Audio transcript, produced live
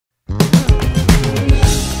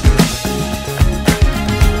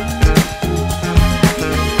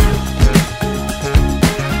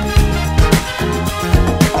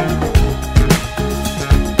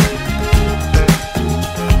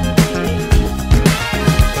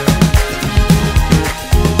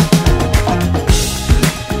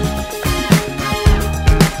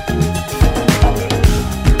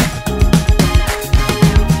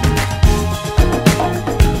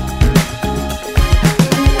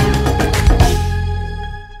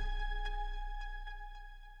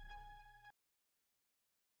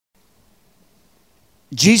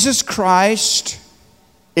Jesus Christ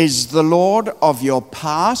is the Lord of your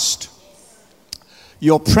past,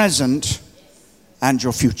 your present, and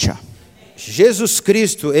your future. Jesus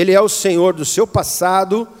Cristo, Ele é o Senhor do seu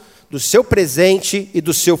passado, do seu presente e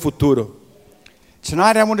do seu futuro.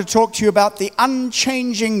 Tonight I want to talk to you about the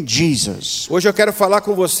unchanging Jesus. Hoje eu quero falar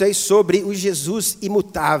com vocês sobre o Jesus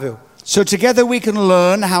imutável. So together we can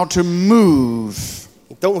learn how to move.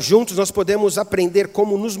 Então juntos nós podemos aprender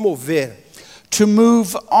como nos mover. To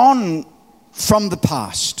move on from the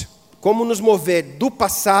past. Como nos mover do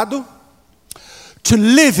passado. To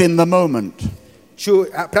live in the moment.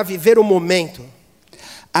 Para viver o momento.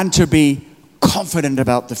 And to be confident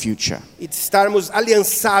about the future. E estarmos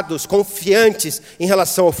aliançados, confiantes em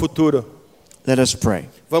relação ao futuro. Let us pray.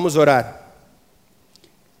 Vamos orar.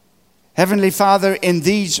 Heavenly Father, in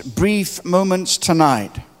these brief moments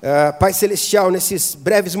tonight, Pai Celestial, nesses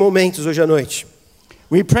breves momentos hoje à noite,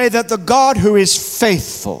 we pray that the God who is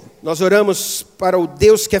faithful, nós oramos para o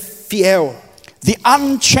Deus que é fiel, the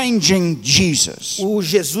unchanging Jesus, o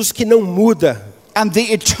Jesus que não muda, and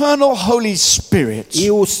the eternal Holy Spirit,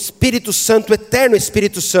 e o Espírito Santo, o eterno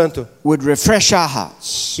Espírito Santo, would refresh our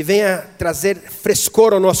hearts, que venha trazer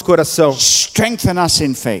frescor ao nosso coração, strengthen us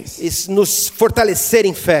in faith, e nos fortalecer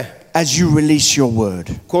em fé, as you release your word.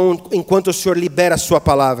 Enquanto o Senhor libera a sua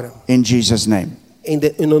palavra. In Jesus' name.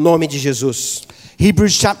 No nome de Jesus.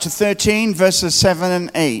 Hebrews chapter 13, verses 7 and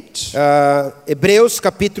 8. Hebreus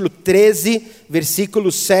capítulo 13,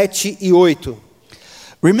 versículos 7 e 8.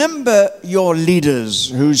 Remember your leaders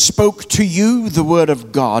who spoke to you the word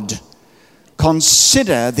of God.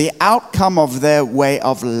 Consider the outcome of their way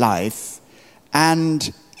of life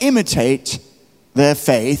and imitate their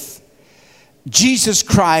faith. Jesus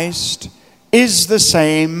Christ is the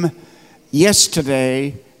same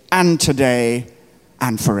yesterday and today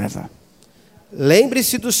and forever.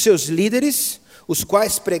 Lembre-se dos seus líderes, os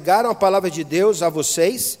quais pregaram a palavra de Deus a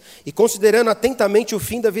vocês, e considerando atentamente o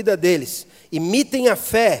fim da vida deles, imitem a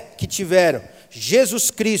fé que tiveram.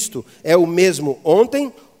 Jesus Cristo é o mesmo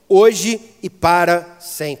ontem, hoje e para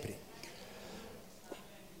sempre.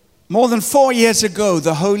 More than 4 years ago,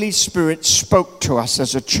 the Holy Spirit spoke to us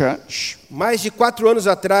as a church. Mais de 4 anos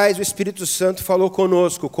atrás, o Espírito Santo falou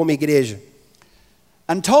conosco como igreja.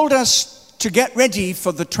 And told us to get ready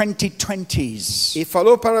for the 2020s. E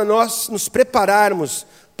falou para nós nos prepararmos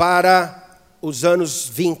para os anos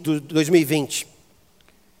 2020.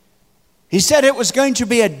 He said it was going to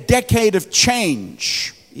be a decade of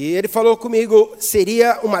change. E ele falou comigo,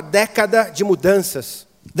 seria uma década de mudanças.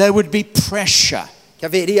 There would be pressure. Que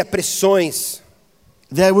haveria pressões.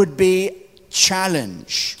 There would be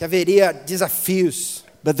challenge. Que haveria desafios.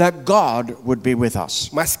 But that God would be with us.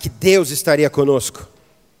 Mas que Deus estaria conosco.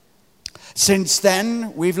 Since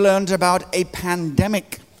then, we've learned about a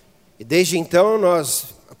pandemic. E desde então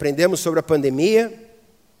nós aprendemos sobre a pandemia.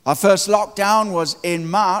 Our first lockdown was in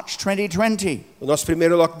March 2020. O nosso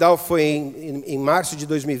primeiro lockdown foi em março de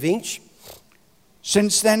 2020.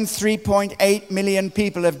 Since then, 3.8 million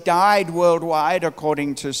people have died worldwide,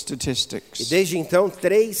 according to E statistics. desde então,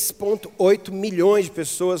 3,8 milhões de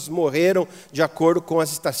pessoas morreram, de acordo com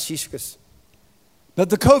as estatísticas. But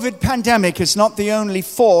the COVID pandemic is not the only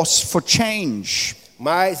force for change.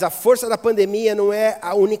 Mas a força da pandemia não é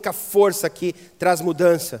a única força que traz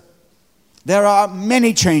mudança. There are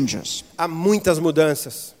many changes. Há muitas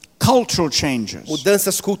mudanças. Cultural changes.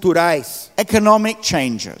 Mudanças culturais. Economic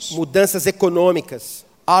changes. Mudanças econômicas.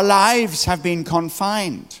 Our lives have been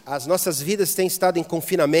confined. As nossas vidas têm estado em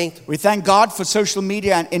confinamento. We thank God for social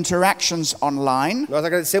media and interactions online. Nós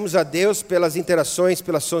agradecemos a Deus pelas interações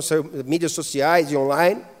pelas mídias sociais e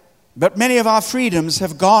online. But many of our freedoms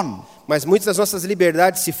have gone. Mas muitas das nossas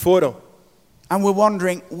liberdades se foram. And we're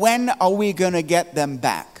wondering, when are we going to get them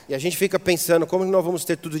back? E a gente fica pensando, como nós vamos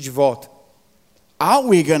ter tudo de volta? Are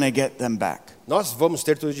we going to get them back? Nós vamos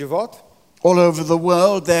ter tudo de volta? All over the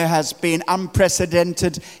world there has been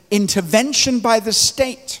unprecedented intervention by the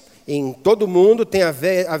state. Em todo o mundo tem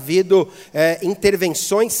havido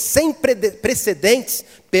intervenções sem precedentes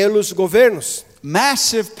pelos governos.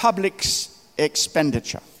 Massive public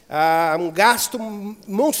expenditure. Um gasto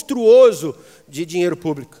monstruoso de dinheiro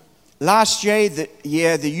público. Last year, the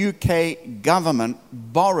UK government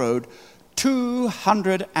borrowed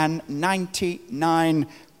 299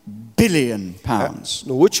 billion pounds.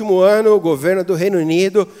 No último ano, o governo do Reino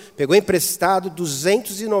Unido pegou emprestado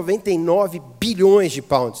 299 bilhões de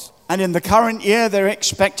pounds. And in the current year, they're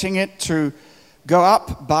expecting it to go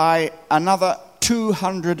up by another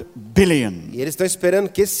 200 billion. E eles estão esperando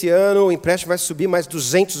que esse ano o empréstimo vai subir mais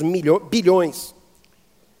 200 bilhões.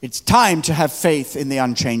 It's time to have faith in the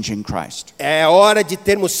unchanging Christ. É hora de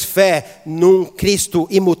termos fé num Cristo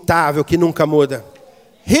imutável que nunca muda.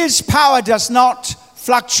 His power does not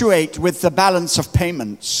fluctuate with the balance of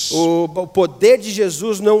payments. O poder de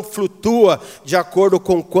Jesus não flutua de acordo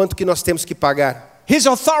com quanto que nós temos que pagar. His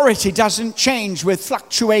authority doesn't change with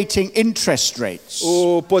fluctuating interest rates.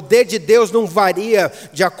 O poder de Deus não varia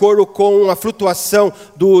de acordo com a flutuação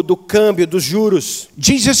do câmbio, dos juros.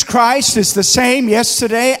 Jesus Christ is the same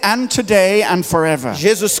yesterday and today and forever.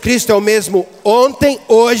 Jesus Cristo é o mesmo ontem,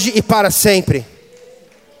 hoje e para sempre.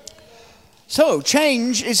 So,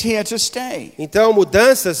 change is here to stay. Então,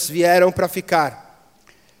 mudanças vieram para ficar.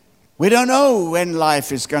 We don't know when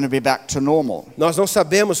life is going to be back to normal, Nós não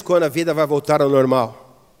sabemos quando a vida vai voltar ao normal.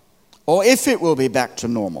 or if it will be back to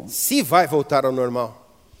normal. Se vai voltar ao normal.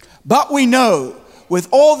 But we know, with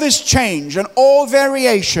all this change and all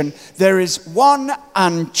variation, there is one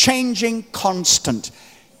unchanging constant.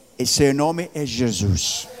 E seu nome é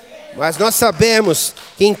Jesus. Mas nós sabemos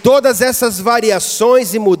que em todas essas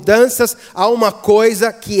variações e mudanças há uma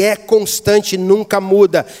coisa que é constante, nunca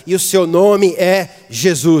muda, e o seu nome é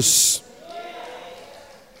Jesus.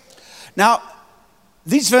 Now,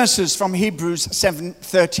 these verses from Hebrews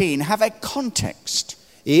 7:13 have a context.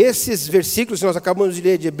 E esses versículos que nós acabamos de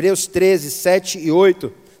ler de Hebreus 13, 7 e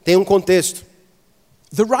 8, têm um contexto.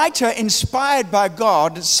 The writer, inspired by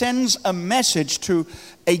God, sends a message to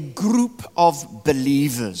a group of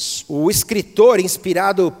believers. O escritor,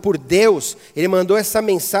 inspirado por Deus, ele mandou essa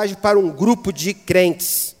mensagem para um grupo de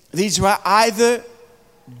crentes. These were either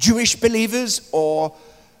Jewish believers or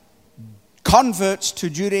converts to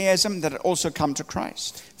Judaism that had also come to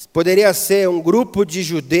Christ. Poderia ser um grupo de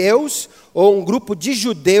judeus ou um grupo de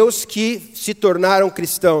judeus que se tornaram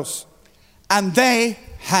cristãos. And they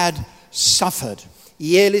had suffered.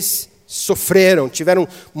 E eles sofreram, tiveram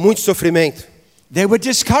muito sofrimento. They were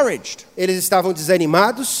discouraged. Eles estavam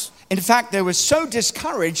desanimados. In fact, they were so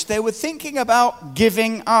discouraged, they were thinking about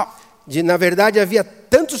giving up. Na verdade, havia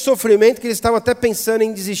tanto sofrimento que eles estavam até pensando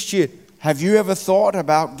em desistir. Have you ever thought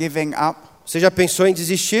about giving up? Você já pensou em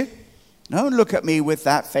desistir? Don't look at me with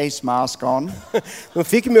that face mask on. Não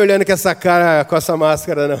fique me olhando com essa cara, com essa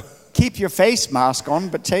máscara, não. Keep your face mask on,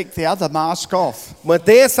 but take the other mask off.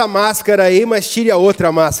 Mantenha essa máscara aí, mas tire a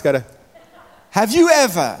outra máscara. Have you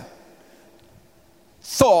ever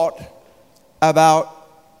thought about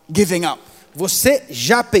giving up? Você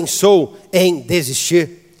já pensou em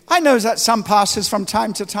desistir? I know that some pastors from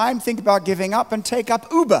time to time think about giving up and take up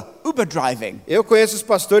Uber driving. Eu conheço os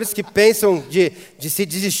pastores que pensam de se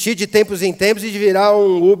desistir de tempos em tempos e de virar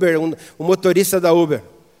um Uber, um motorista da Uber.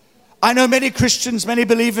 I know many Christians, many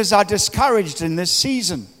believers are discouraged in this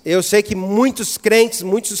season. Eu sei que muitos crentes,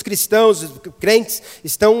 muitos cristãos, crentes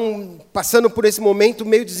estão passando por esse momento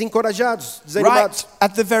meio desencorajados, desanimados. Right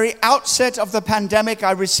at the very outset of the pandemic,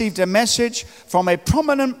 I received a message from a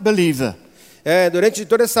prominent believer. Durante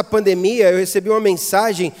toda essa pandemia, eu recebi uma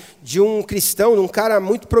mensagem de um cristão, de um cara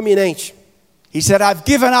muito prominente. He said, I've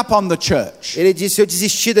given up on the church. Ele disse, eu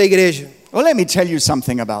desisti da igreja. Well, let me tell you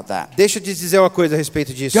something about that. Deixa eu te dizer uma coisa a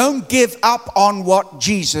respeito disso. Don't give up on what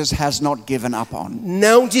Jesus has not given up on.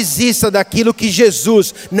 Não desista daquilo que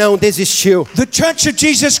Jesus não desistiu. The Church of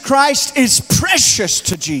Jesus Christ is precious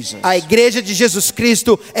to Jesus. A igreja de Jesus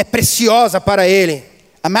Cristo é preciosa para Ele.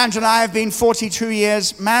 Amanda and I have been 42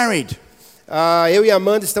 years married. Eu e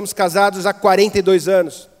Amanda estamos casados há 42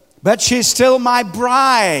 anos. But she's still my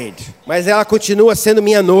bride. Mas ela continua sendo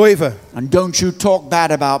minha noiva. And don't you talk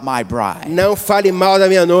bad about my bride. Não fale mal da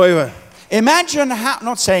minha noiva. Imagine how,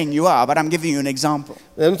 not saying you are, but I'm giving you an example.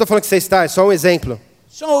 Eu não estou falando que você está, é só um exemplo.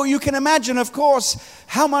 So you can imagine, of course,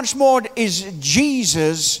 how much more is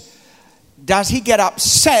Jesus, does he get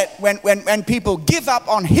upset when people give up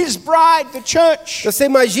on his bride, the church? Você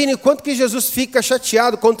imagine quanto que Jesus fica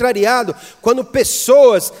chateado, contrariado, quando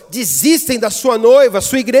pessoas desistem da sua noiva,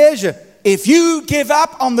 sua igreja. If you give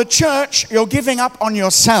up on the church, you're giving up on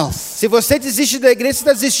yourself. Se você desiste da igreja, você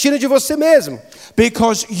está desistindo de você mesmo.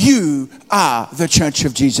 Because you are the church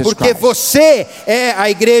of Jesus Porque Christ. você é a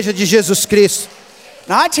igreja de Jesus Cristo.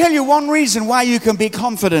 Now I tell you one reason why you can be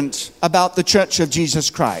confident about the church of Jesus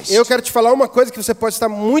Christ. Eu quero te falar uma coisa que você pode estar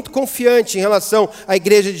muito confiante em relação à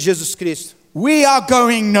igreja de Jesus Cristo. We are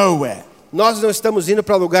going nowhere. Nós não estamos indo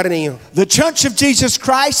para lugar nenhum. The church of Jesus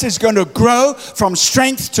Christ is going to grow from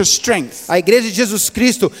strength to strength. A igreja de Jesus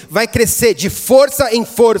Cristo vai crescer de força em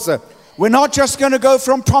força. We're not just going to go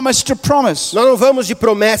from promise to promise. Nós não vamos de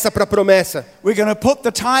promessa para promessa. We're going to put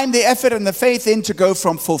the time, the effort and the faith in to go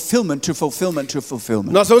from fulfillment to fulfillment to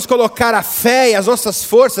fulfillment. Nós vamos colocar a fé e as nossas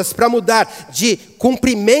forças para mudar de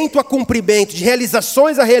cumprimento a cumprimento, de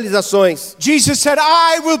realizações a realizações. Jesus said,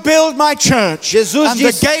 I will build my church, Jesus and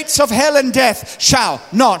disse, the gates of hell and death shall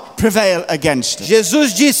not prevail against it.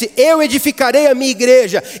 Jesus disse, eu edificarei a minha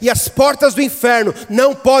igreja e as portas do inferno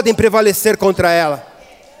não podem prevalecer contra ela.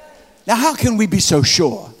 Now how can we be so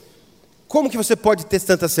sure? Como que você pode ter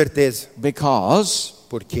tanta certeza? Because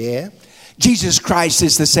Porque Jesus Christ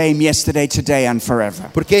is the same yesterday, today and forever.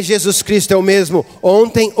 Porque Jesus Cristo é o mesmo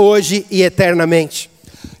ontem, hoje e eternamente.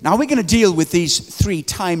 Now we're going to deal with these 3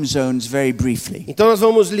 time zones very briefly. Então nós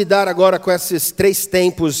vamos lidar agora com esses 3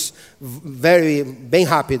 tempos bem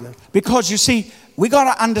rápido. Because you see, we got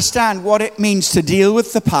to understand what it means to deal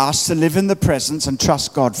with the past, to live in the present and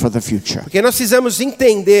trust God for the future. Porque nós precisamos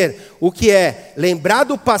entender o que é lembrar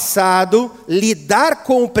do passado, lidar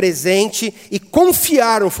com o presente e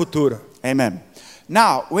confiar no futuro. Amen.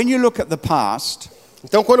 Now, when you look at the past,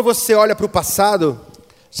 então quando você olha para o passado,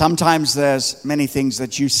 sometimes there's many things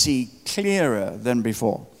that you see clearer than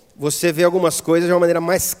before. Você vê algumas coisas de uma maneira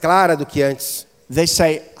mais clara do que antes. They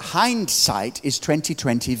say hindsight is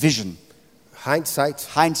 20/20 vision.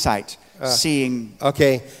 Hindsight. Seeing.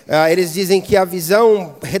 Ok. Eles dizem que a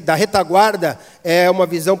visão da retaguarda é uma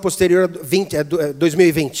visão posterior a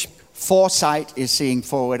 2020. Foresight is seeing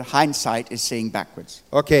forward. Hindsight is seeing backwards.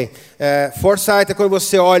 Ok. Foresight é quando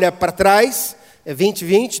você olha para trás,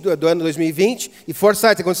 2020, do ano 2020. E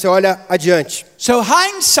foresight é quando você olha adiante. So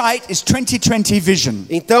hindsight is 20/20 vision.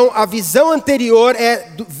 Então a visão anterior é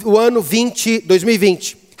do ano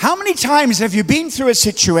 2020. How many times have you been through a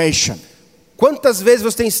situation? Quantas vezes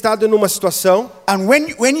você tem estado numa situação? And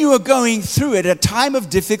when you are going through it, a time of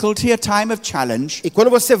difficulty, a time of challenge, e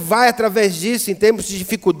quando você vai através disso, em tempos de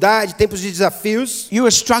dificuldade, tempos de desafios, you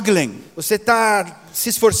are struggling. Você está se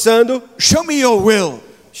esforçando. Show me your will.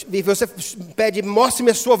 E você pede,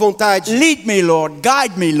 mostre-me a sua vontade. Lead me, Lord.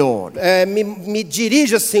 Guide me, Lord. Me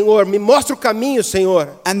dirija, Senhor. Me mostre o caminho, Senhor.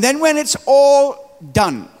 And then when it's all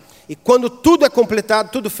done, e quando tudo é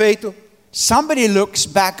completado, tudo feito, somebody looks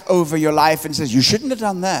back over your life and says, you shouldn't have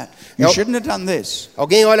done that. You shouldn't have done this.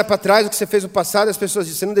 Alguém olha para trás o que você fez no passado e as pessoas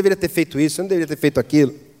dizem, você não deveria ter feito isso, você não deveria ter feito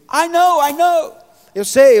aquilo. I know. Eu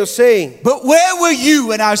sei. But where were you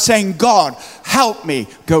when I was saying, God, help me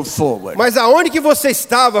go forward? Mas aonde que você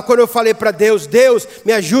estava quando eu falei para Deus, Deus,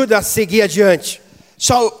 me ajuda a seguir adiante?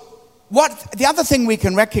 So, the other thing we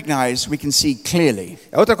can recognize, we can see clearly.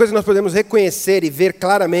 A outra coisa que nós podemos reconhecer e ver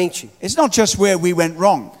claramente. It's not just where we went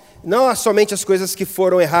wrong. Não é somente as coisas que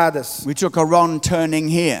foram erradas. We took a wrong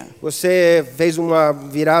turning here. Você fez uma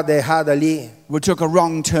virada errada ali. We took a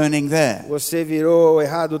wrong turning there. Você virou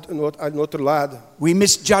errado no outro lado. We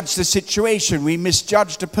misjudged the situation. We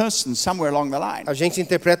misjudged a person somewhere along the line. A gente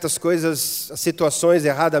interpreta as coisas, as situações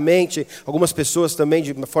erradamente. Algumas pessoas também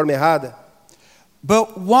de uma forma errada.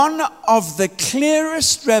 But one of the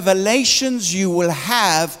clearest revelations you will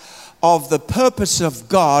have of the purpose of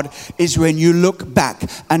God is when you look back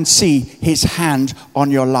and see His hand on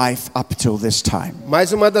your life up till this time.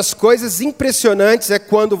 Mas uma das coisas impressionantes é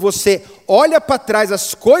quando você olha para trás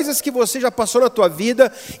as coisas que você já passou na tua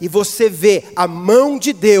vida e você vê a mão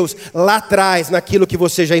de Deus lá atrás naquilo que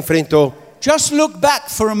você já enfrentou. Just look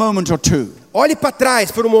back for a moment or two. Olhe para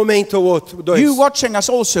trás por um momento ou outro, dois. You watching us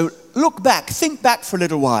also, look back, think back for a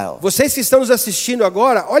little while. Vocês que estão nos assistindo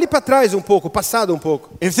agora, olhe para trás um pouco, passado um pouco.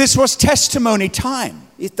 If this was testimony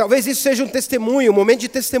time, e talvez isso seja um testemunho, um momento de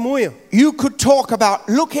testemunho. You could talk about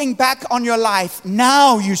looking back on your life.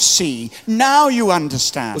 Now you see, now you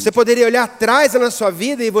understand. Você poderia olhar atrás na sua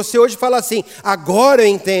vida e você hoje fala assim: agora eu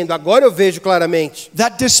entendo, agora eu vejo claramente.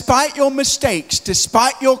 That despite your mistakes,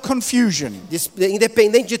 despite your confusion,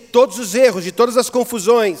 independente de todos os erros, de todas as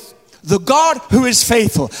confusões, the God who is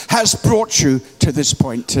faithful has brought you to this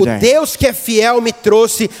point today. O Deus que é fiel me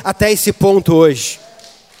trouxe até esse ponto hoje.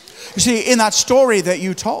 You see, in that story that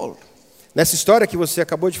you told, nessa história que você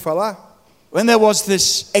acabou de falar, when there was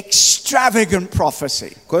this extravagant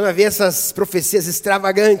prophecy, quando havia essas profecias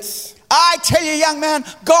extravagantes, I tell you, young man,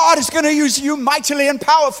 God is going to use you mightily and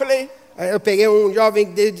powerfully. Eu peguei um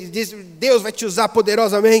jovem e disse: Deus vai te usar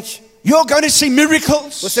poderosamente. You're going to see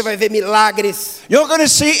miracles. Você vai ver milagres. You're going to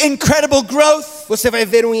see incredible growth. Você vai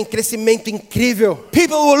ver um crescimento incrível.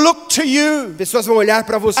 People will look to you. Pessoas vão olhar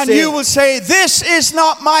para você. And you will say, this is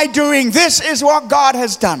not my doing. This is what God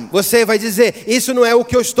has done. Você vai dizer, isso não é o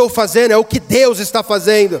que eu estou fazendo, é o que Deus está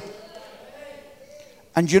fazendo.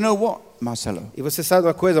 And you know what, Marcelo? E você sabe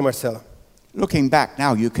uma coisa, Marcela? Looking back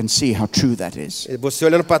now, you can see how true that is. Você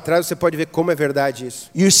olhando para trás, você pode ver como é verdade isso.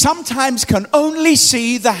 You sometimes can only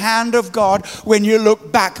see the hand of God when you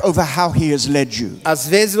look back over how He has led you. Às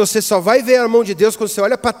vezes você só vai ver a mão de Deus quando você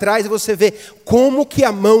olha para trás e você vê como que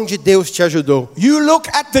a mão de Deus te ajudou. You look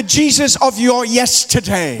at the Jesus of your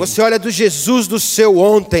yesterday. Você olha do Jesus do seu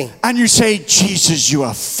ontem. And you say, Jesus, you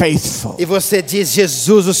are faithful. E você diz,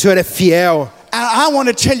 Jesus, o Senhor é fiel. And I want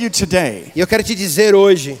to tell you today E eu quero te dizer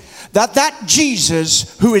hoje that Jesus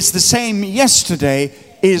who is the same yesterday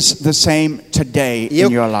is the same today in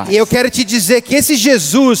your life. E eu quero te dizer que esse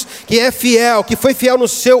Jesus que é fiel, que foi fiel no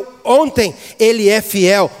seu ontem, ele é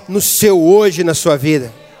fiel no seu hoje, na sua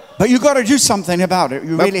vida. But you got to do something about it.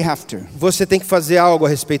 You really have to. Você tem que fazer algo a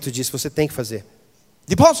respeito disso, você tem que fazer.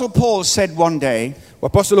 The Apostle Paul said one day, O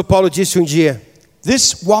apóstolo Paulo disse um dia,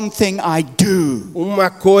 this one thing I do.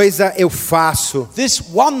 uma coisa eu faço. This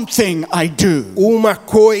one thing I do. Uma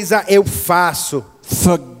coisa eu faço.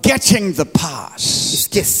 Forgetting the past.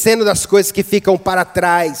 Esquecendo das coisas que ficam para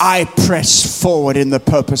trás. I press forward in the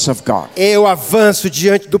purpose of God. Eu avanço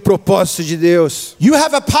diante do propósito de Deus. You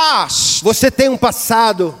have a past. Você tem um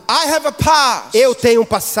passado. I have a past. Eu tenho um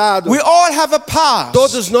passado. We all have a past.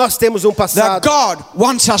 Todos nós temos um That passado. God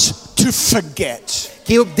wants us to forget.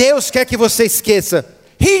 Que o Deus quer que você esqueça.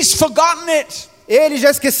 He's forgotten it. Ele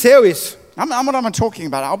já esqueceu isso. What am I talking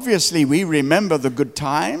about? Obviously, we remember the good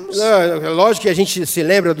times. Lógico que a gente se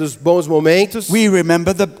lembra dos bons momentos. We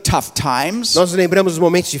remember the tough times. Nós lembramos dos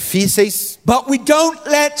momentos difíceis. But we don't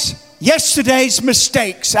let yesterday's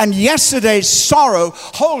mistakes and yesterday's sorrow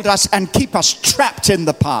hold us and keep us trapped in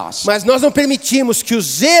the past. Mas nós não permitimos que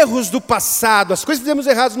os erros do passado, as coisas que fizemos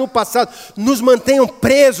erradas no passado, nos mantenham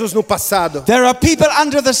presos no passado. There are people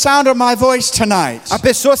under the sound of my voice tonight. Há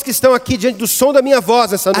pessoas que estão aqui diante do som da minha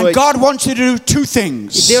voz essa And noite. God wants you to do two E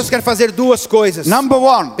things. Deus quer fazer duas coisas. Number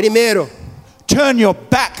one, Primeiro, turn your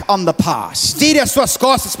back on the past. vire as suas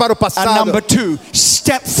costas para o And passado. number two,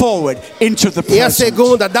 step forward into the E a present.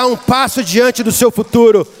 segunda, dá um passo diante do seu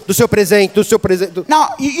futuro, do seu presente, do seu presente.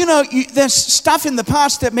 Now, you know, there's stuff in the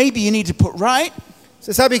past that maybe you need to put right,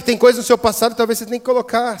 Você sabe que tem coisas no seu passado que talvez você tenha que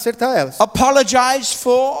colocar, acertar elas. apologize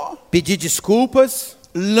for, Pedir desculpas,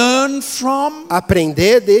 learn from,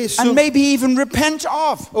 aprender disso, and maybe even repent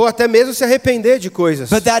of. ou até mesmo se arrepender de coisas.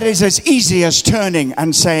 But that is as easy as turning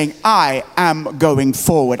and saying, I am going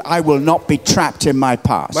forward. I will not be trapped in my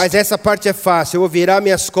past. Mas essa parte é fácil. Eu vou virar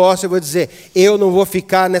minhas costas e vou dizer, eu não vou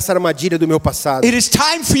ficar nessa armadilha do meu passado. It is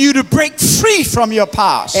time for you to break free from your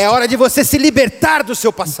past. É hora de você se libertar do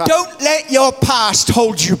seu passado. Don't let your past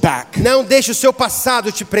hold you back. Não deixe o seu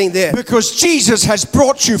passado te prender. Because Jesus has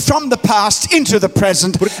brought you from the past into the present,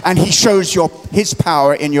 and He shows His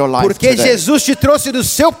power in your life Porque today. Jesus te trouxe do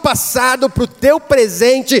seu passado para o teu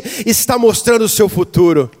presente e está mostrando o seu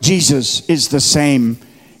futuro. Jesus is the same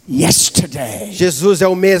yesterday Jesus é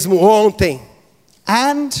o mesmo ontem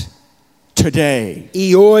and today.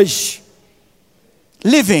 e hoje.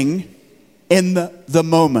 Living in the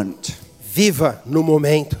moment. Viva no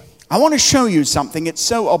momento. I want to show you something. It's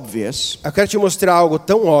so obvious. Eu quero te mostrar algo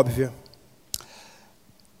tão óbvio.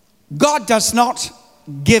 God does not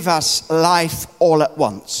give us life all at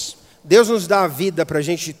once. Deus nos dá a vida para a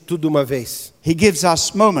gente tudo uma vez. He gives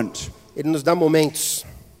us moment Ele nos dá momentos.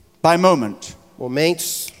 by moment.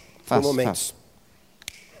 Momentos por Fast, momentos.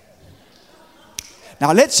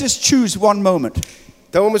 Now let's just choose one moment.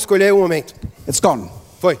 Então vamos escolher um momento. It's gone.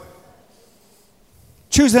 Foi.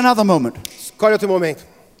 Choose another moment. Escolhe outro momento.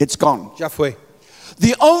 It's gone. Já foi.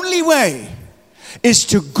 The only way is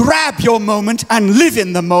to grab your moment and live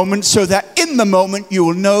in the moment, so that in the moment you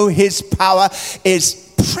will know His power is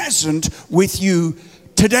present with you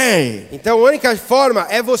today. Então a única forma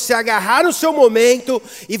é você agarrar o seu momento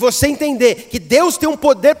e você entender que Deus tem um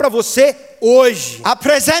poder para você hoje. A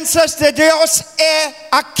presença de Deus é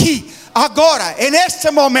aqui, agora, neste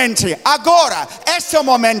momento, agora, este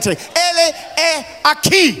momento. Ele é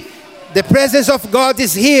aqui. The presence of God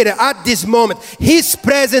is here at this moment. His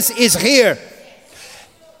presence is here.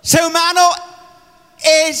 Seu mano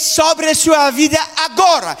é sobre sua vida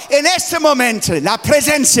agora, neste momento, na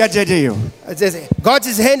presença de Deus.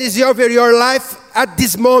 God's hand is over your life at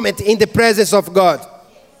this moment in the presence of God.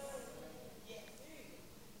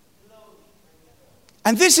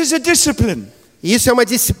 And this is a discipline. E isso é uma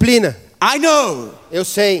disciplina. I know. Eu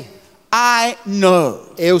sei. I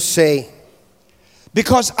know. Eu sei.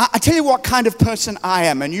 Because I tell you what kind of person I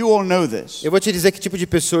am, and you all know this. Eu vou te dizer que tipo de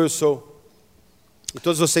pessoa eu sou. E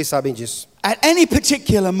todos vocês sabem disso. At any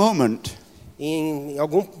particular moment, Em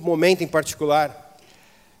algum momento em particular,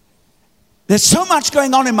 There's so much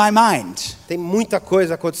going on in my mind. Tem muita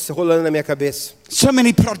coisa rolando na minha cabeça. So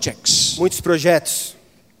many projects. Muitos projetos.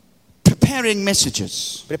 Preparing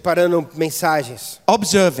messages. Preparando mensagens.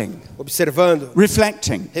 Observing. Observando.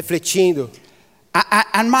 Reflecting. Refletindo.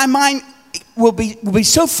 And my mind will be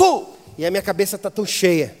so full. E a minha cabeça está tão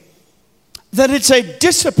cheia. That it's a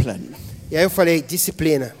discipline. E aí eu falei,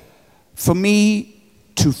 disciplina. For me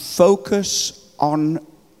to focus on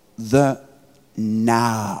the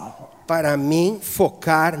now. Para mim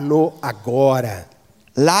focar no agora.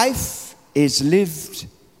 Life is lived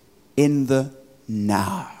in the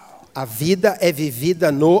now. A vida é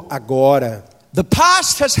vivida no agora. The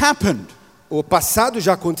past has happened. O passado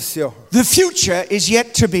já aconteceu. The future is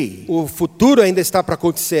yet to be. O futuro ainda está para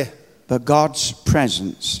acontecer. But God's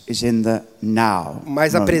presence is in the now.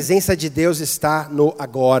 Mas a presença de Deus está no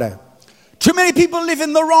agora. Too many people live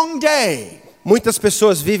in the wrong day. Muitas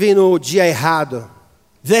pessoas vivem no dia errado.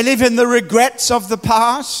 They live in the regrets of the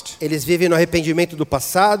past. Eles vivem no arrependimento do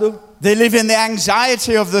passado. They live in the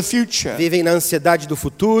anxiety of the future. Vivem na ansiedade do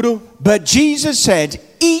futuro. But Jesus said,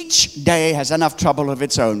 each day has enough trouble of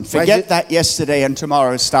its own. Forget that yesterday and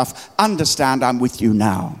tomorrow's stuff. Understand, I'm with you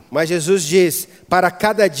now. Mas Jesus diz, para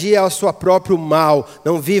cada dia é o seu próprio mal.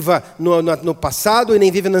 Não viva no passado e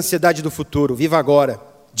nem viva na ansiedade do futuro. Viva agora.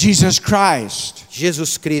 Jesus Christ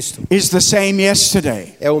is the same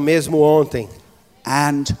yesterday. É o mesmo ontem.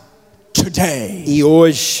 And today. E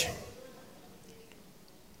hoje.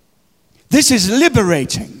 This is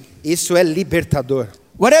liberating. Isso é libertador.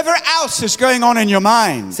 Whatever else is going on in your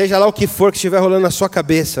mind. Seja lá o que for que estiver rolando na sua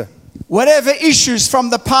cabeça. Whatever issues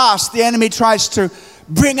from the past the enemy tries to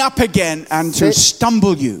bring up again and to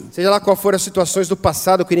stumble you. Seja lá qual for as situações do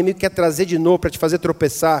passado que o inimigo quer trazer de novo para te fazer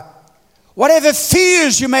tropeçar. Whatever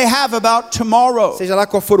fears you may have about tomorrow. Seja lá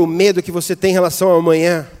qual for o medo que você tem em relação ao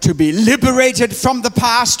amanhã. To be liberated from the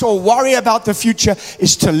past or worry about the future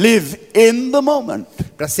is to live in the moment.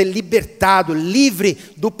 Para ser libertado, livre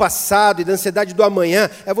do passado e da ansiedade do amanhã,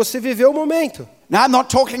 é você viver o momento. Now I'm not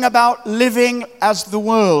talking about living as the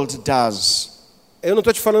world does. Eu não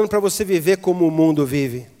estou te falando para você viver como o mundo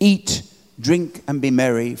vive. Eat, drink and be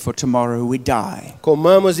merry, for tomorrow we die.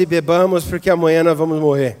 Comamos e bebamos porque amanhã nós vamos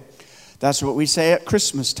morrer. That's what we say at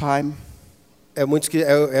Christmas time. É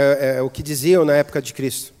o que diziam na época de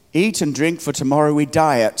Cristo. Eat and drink, for tomorrow we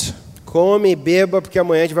die. Come e beba porque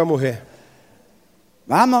amanhã a gente vai morrer.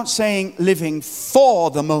 I'm not saying living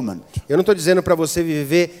for the moment. Eu não estou dizendo para você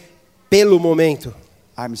viver pelo momento.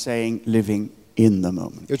 I'm saying living in the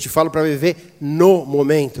moment. Eu te falo para viver no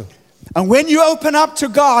momento. And when you open up to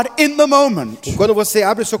God in the moment, e quando você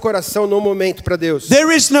abre o seu coração no momento para Deus,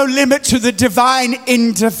 there is no limit to the divine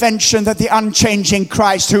intervention that the unchanging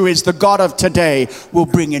Christ, who is the God of today, will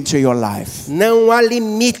bring into your life. Não há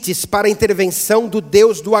limites para a intervenção do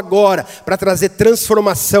Deus do agora para trazer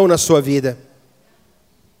transformação na sua vida.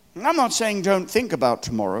 I'm not saying don't think about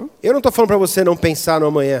tomorrow. Eu não estou falando para você não pensar no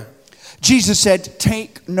amanhã. Jesus said,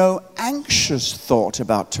 take no anxious thought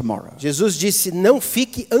about tomorrow. Jesus disse, não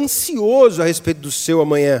fique ansioso a respeito do seu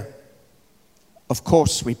amanhã. Of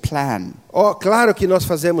course we plan. Claro que nós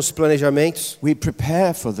fazemos planejamentos. We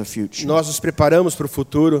prepare for the future. Nós nos preparamos para o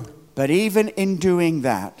futuro. But even in doing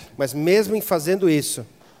that, mas mesmo em fazendo isso,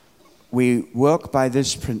 we work by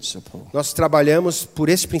this principle. Nós trabalhamos por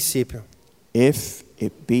esse princípio. If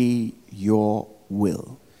it be your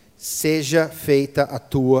will. Seja feita a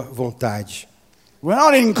tua vontade. We're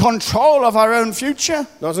not in control of our own future.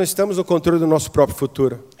 Nós não estamos no controle do nosso próprio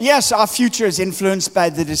futuro. Yes, our future is influenced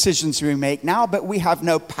by the decisions we make now, but we have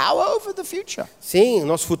no power over the future. Sim,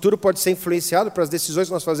 nosso futuro pode ser influenciado pelas decisões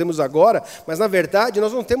que nós fazemos agora, mas na verdade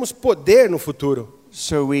nós não temos poder no futuro.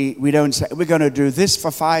 So we don't say we're going to do this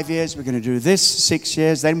for 5 years, we're going to do this 6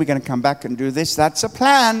 years, then we're going to come back and do this. That's a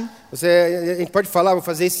plan. A gente pode falar, vou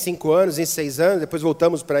fazer isso em 5 anos, em 6 anos, depois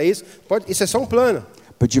voltamos para isso. Isso é só um plano.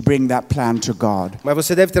 But you bring that plan to God. Mas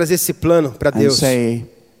você deve trazer esse plano para Deus. And say,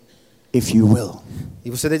 if you will. E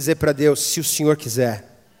você deve dizer para Deus, se o Senhor quiser.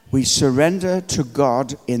 We surrender to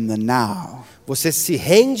God in the now. Você se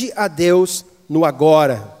rende a Deus no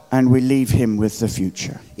agora. And we leave him with the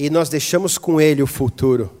future. E nós deixamos com ele o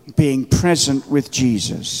futuro. Being present with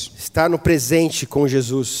Jesus. Estar no presente com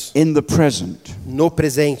Jesus. In the present. No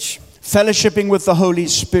presente. Fellowshipping with the Holy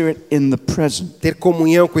Spirit in the present. Ter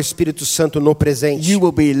comunhão com o Espírito Santo no presente. You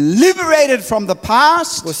will be liberated from the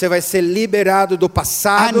past. Você vai ser liberado do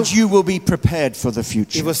passado. And you will be prepared for the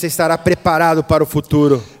future. E você estará preparado para o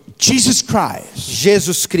futuro. Jesus Christ.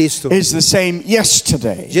 Jesus Cristo. Is the same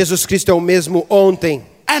yesterday. Jesus Cristo é o mesmo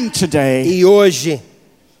ontem. And today. E hoje.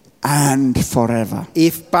 And forever. E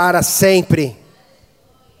para sempre.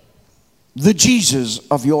 The Jesus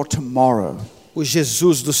of your tomorrow. O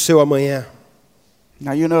Jesus do seu amanhã.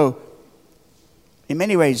 Now, you know, in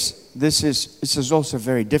many ways, this is also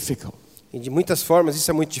very difficult. E de muitas formas isso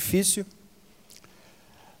é muito difícil.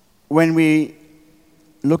 When we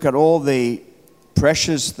look at all the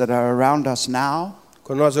pressures that are around us now,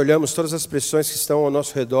 quando nós olhamos todas as pressões que estão ao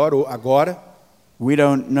nosso redor ou agora, we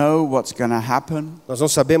don't know what's going to happen. nós não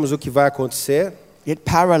sabemos o que vai acontecer. It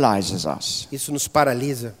paralyzes us. Isso nos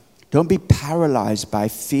paralisa. Don't be paralyzed by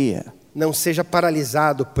fear. Não seja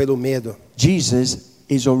paralisado pelo medo. Jesus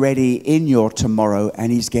is already in your tomorrow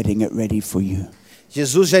and he's getting it ready for you.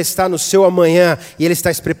 Jesus já está no seu amanhã e Ele está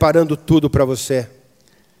preparando tudo para você.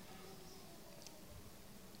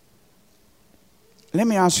 Let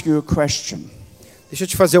me ask you a question. Deixa eu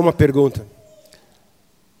te fazer uma pergunta.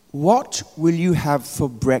 What will you have for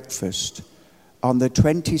breakfast on the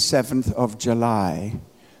 27th of July,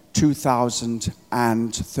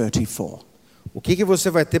 2034? O que você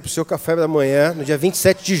vai ter para o seu café da manhã no dia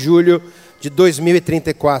 27 de julho de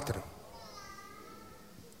 2034?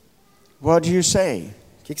 What do you say?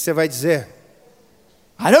 O que você vai dizer?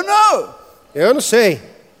 I don't know. Eu não sei.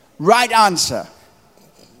 Right answer.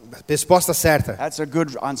 Resposta certa. That's a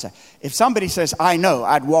good answer. If somebody says, I know,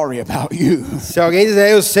 I'd worry about you. Se alguém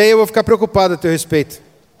dizer eu sei, eu vou ficar preocupado a teu respeito.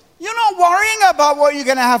 You're not worrying about what you're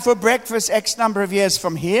going to have for breakfast X number of years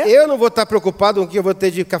from here. Eu não vou estar preocupado com o que eu vou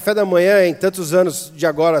ter de café da manhã em tantos anos de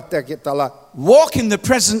agora até aqui tá lá. Walk in the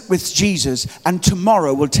present with Jesus and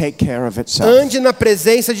tomorrow will take care of itself. Ande na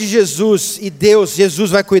presença de Jesus e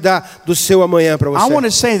Jesus vai cuidar do seu amanhã para você. I want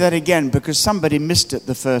to say that again because somebody missed it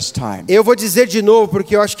the first time. Eu vou dizer de novo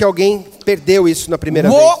porque eu acho que alguém perdeu isso na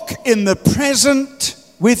primeira vez. Walk in the present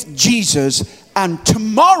with Jesus and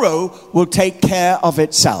tomorrow will take care of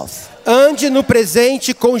itself. Ande no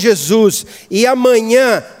presente com Jesus e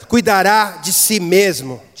amanhã cuidará de si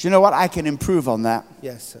mesmo. Do you know what? I can improve on that.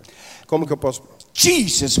 Yes, sir. Como que eu posso?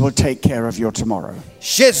 Jesus will take care of your tomorrow.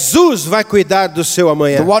 Jesus vai cuidar do seu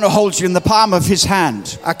amanhã. The one who holds you in the palm of his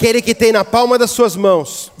hand. Aquele que tem na palma das suas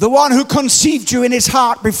mãos. The one who conceived you in his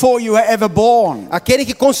heart before you were ever born. Aquele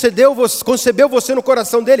que concebeu você no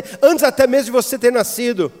coração dele antes até mesmo de você ter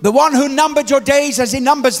nascido. The one who numbered your days as he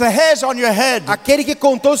numbers the hairs on your head. Aquele que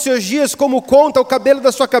contou seus dias como conta o cabelo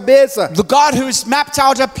da sua cabeça. The God who has mapped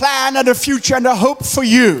out a plan and a future and a hope for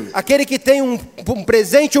you. Aquele que tem um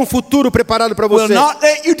presente e um futuro preparado para você. Will not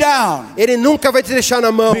let you down. Ele nunca vai te deixar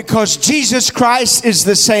na mão. Because Jesus Christ is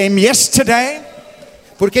the same yesterday.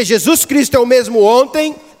 Porque Jesus Cristo é o mesmo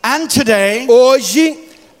ontem, and today, hoje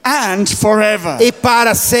and forever. E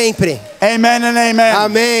para sempre. Amen and amen.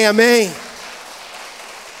 Amém, amém.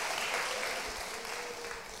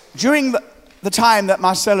 During the time that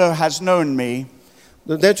Marcelo has known me,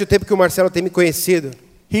 durante o tempo que o Marcelo tem me conhecido,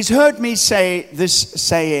 he's heard me say this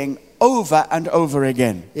saying over and over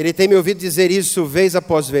again. Ele tem me ouvido dizer isso vez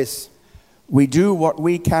após vez. We do what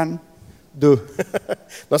we can do.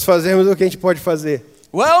 Nós fazemos o que a gente pode fazer.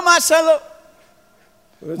 Well, Marcelo,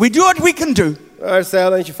 we do what we can do.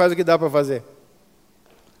 Marcelo, a gente faz o que dá para fazer.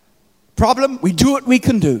 Problem, we do what we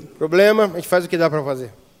can do. Problema, a gente faz o que dá para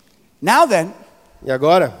fazer. Now then, e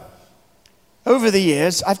agora? Over the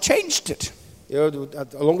years, I've changed it.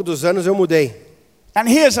 Ao longo dos anos eu mudei. And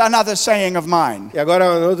here's another saying of mine. E agora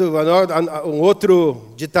um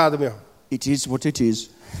outro ditado meu. It is what it is.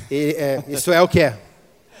 Isso é o que é.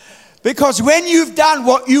 Because when you've done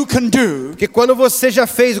what you can do, porque quando você já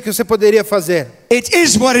fez o que você poderia fazer, it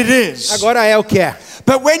is what it is. Agora é o que é.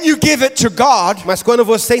 But when you give it to God, mas quando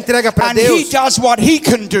você entrega para Deus, He does what He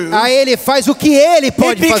can do, aí Ele faz o que Ele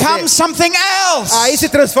pode it fazer. Becomes something else. Aí se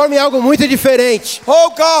transforma em algo muito diferente. Oh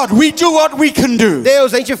God, we do what we can do.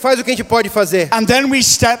 Deus, a gente faz o que a gente pode fazer. And then we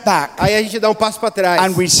step back. Aí a gente dá um passo para trás.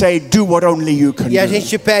 And we say, do what only you can do. E a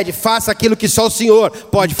gente pede, faça aquilo que só o Senhor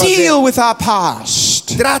pode fazer. Deal with our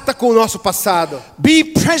past. Trata com o nosso passado. Be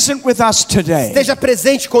present with us today. Esteja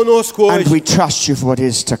presente conosco hoje. And we trust you for what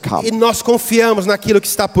is to come. E nós confiamos naquilo que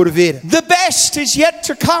está por vir. The best is yet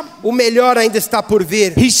to come. O melhor ainda está por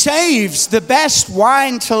vir. He saves the best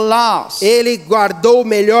wine to last. Ele guardou o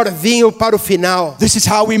melhor vinho para o final. This is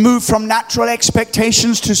how we move from natural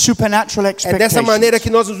expectations to supernatural expectations. É dessa maneira que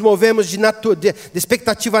nós nos movemos de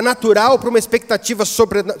expectativa natural para uma expectativa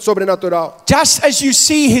sobrenatural. Just as you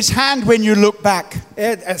see his hand when you look back.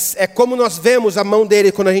 É como nós vemos a mão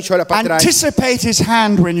dele quando a gente olha para trás. Anticipate his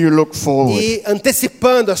hand when you look forward. E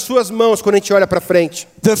antecipando as suas mãos quando a gente olha para frente.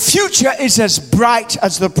 The future is as bright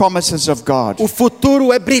as the promises of God. O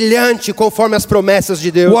futuro é brilhante conforme as promessas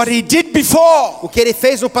de Deus. What he did before, O que ele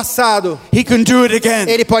fez no passado, he can do it again.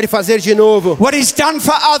 ele pode fazer de novo. What he's done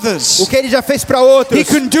for O others, que ele já fez para outros, he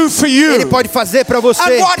can do for ele you. pode fazer para And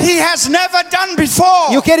você. what he has never done E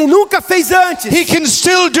before, o que ele nunca fez antes, he can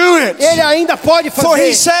still do it. ele ainda pode For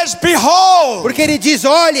he fazer. says, behold, Porque ele diz,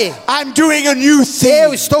 olhe, I'm doing a new eu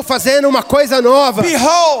thing. estou fazendo uma coisa nova.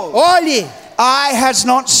 Behold, Olhe, eye has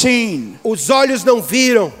not seen, os olhos não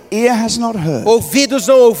viram, ear has not heard, ouvidos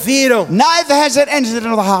não ouviram, neither has it entered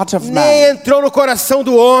into the heart of nem man entrou no coração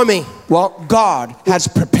do homem what God has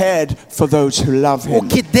prepared for those who love o him.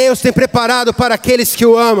 que Deus tem preparado para aqueles que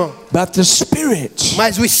o amam. But the Spirit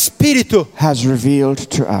Mas o Espírito has revealed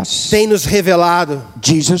to us tem nos revelado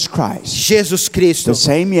Jesus Christ, Jesus Cristo. the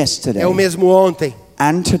same yesterday É o mesmo ontem,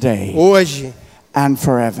 and today hoje and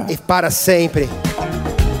forever. e para sempre.